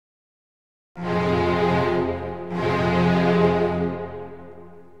This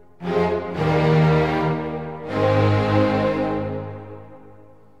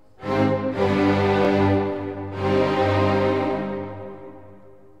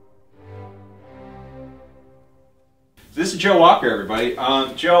is Joe Walker, everybody.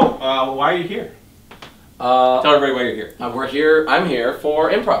 Joe, why are you here? Tell everybody why you're here. I'm here for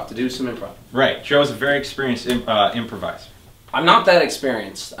improv, to do some improv. Right. Joe's a very experienced improviser. I'm not that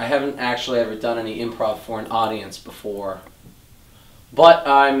experienced. I haven't actually ever done any improv for an audience before. But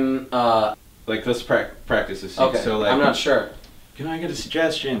I'm... Like, let's practice this. Okay, so, like, I'm not sure. Can I get a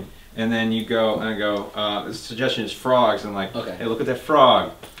suggestion? And then you go, and I go, the suggestion is frogs. And I'm like, okay. Hey, look at that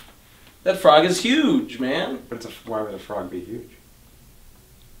frog. That frog is huge, man. But why would a frog be huge?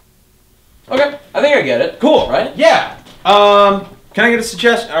 Okay, I think I get it. Cool, right? Yeah. Can I get a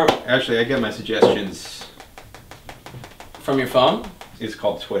suggestion? Oh, actually, I get my suggestions from your phone. It's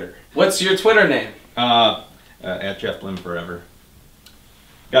called Twitter. What's your Twitter name? At Jeff Blim Forever.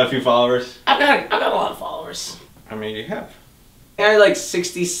 Got a few followers. I've got a lot of followers. How many do you have? I have like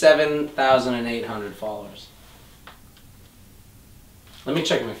 67,800 followers. Let me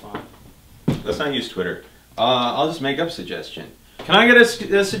check my phone. Let's not use Twitter. I'll just make up a suggestion. Can I get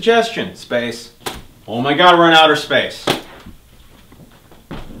a suggestion? Space. Oh my God, we're in outer space.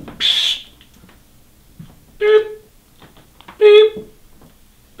 Beep. Beep.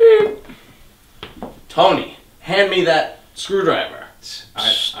 Beep. Tony, hand me that screwdriver.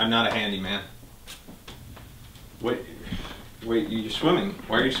 I'm not a handyman. Wait, you're swimming.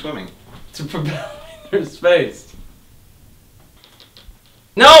 Why are you swimming? To propel me through space.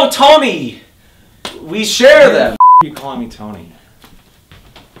 No, Tony! We share them. Why are you calling me Tony?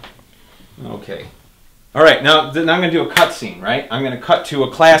 Okay. Alright, now I'm going to do a cut scene, right? I'm going to cut to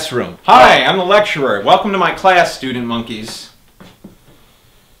a classroom. Hi, I'm the lecturer. Welcome to my class, student monkeys.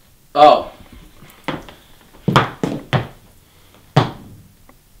 Oh.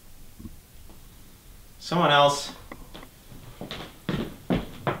 Someone else.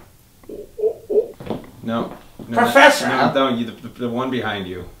 No. Professor? No, the one behind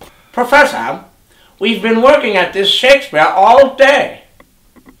you. Professor, we've been working at this Shakespeare all day.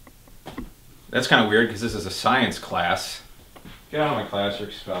 That's kind of weird because this is a science class. Get out of my class, you're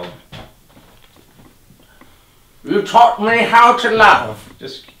expelled. You taught me how to love.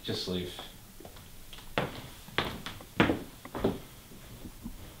 Just leave.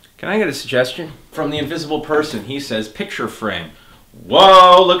 Can I get a suggestion? From the invisible person, he says, picture frame.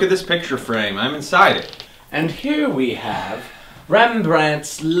 Whoa, look at this picture frame. I'm inside it. And here we have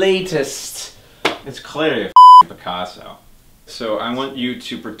Rembrandt's latest. It's clearly a Picasso. So I want you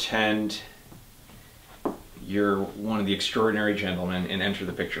to pretend you're one of the extraordinary gentlemen and enter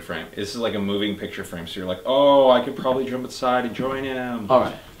the picture frame. This is like a moving picture frame. So you're like, oh, I could probably jump inside and join him. All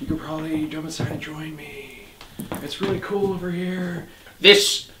right. You could probably jump inside and join me. It's really cool over here.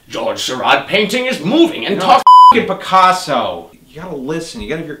 This George Seurat painting is moving and talk Picasso. You gotta listen. You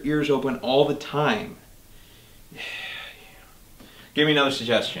gotta have your ears open all the time. Give me another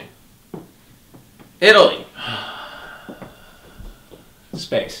suggestion. Italy.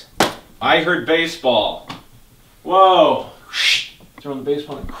 Space. I heard baseball. Whoa. Throwing the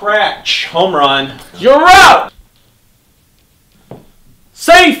baseball and crack. Home run. You're out!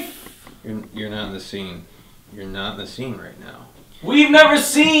 Safe! You're not in the scene. You're not in the scene right now. We've never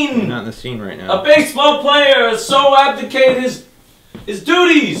seen You're not in the scene right now. a baseball player so abdicate his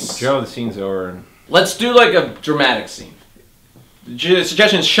duties. Joe, the scene's over. Let's do like a dramatic scene.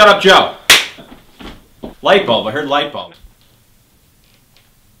 Suggestion is shut up, Joe. Light bulb. I heard light bulb.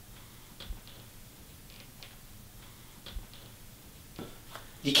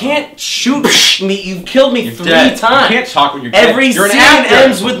 You can't shoot me. You've killed me You're 3 dead. times. You can't talk when you're dead. Every You're an scene actor.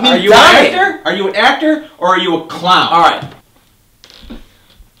 ends with me Are you dying. an actor? Are you an actor or are you a clown? All right.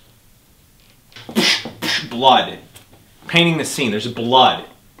 Blood. Painting the scene. There's blood.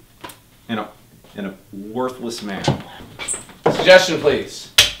 And a worthless man. Suggestion,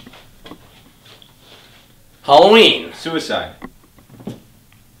 please. Halloween. Suicide.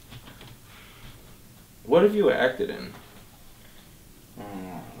 What have you acted in?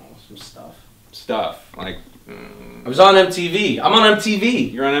 Some stuff. Stuff like. I was on MTV. I'm on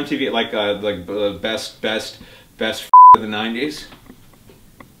MTV. You're on MTV like best of the '90s.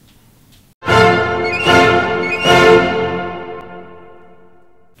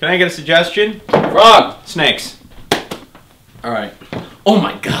 Can I get a suggestion? Frog. Snakes. All right. Oh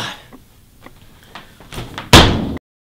my God.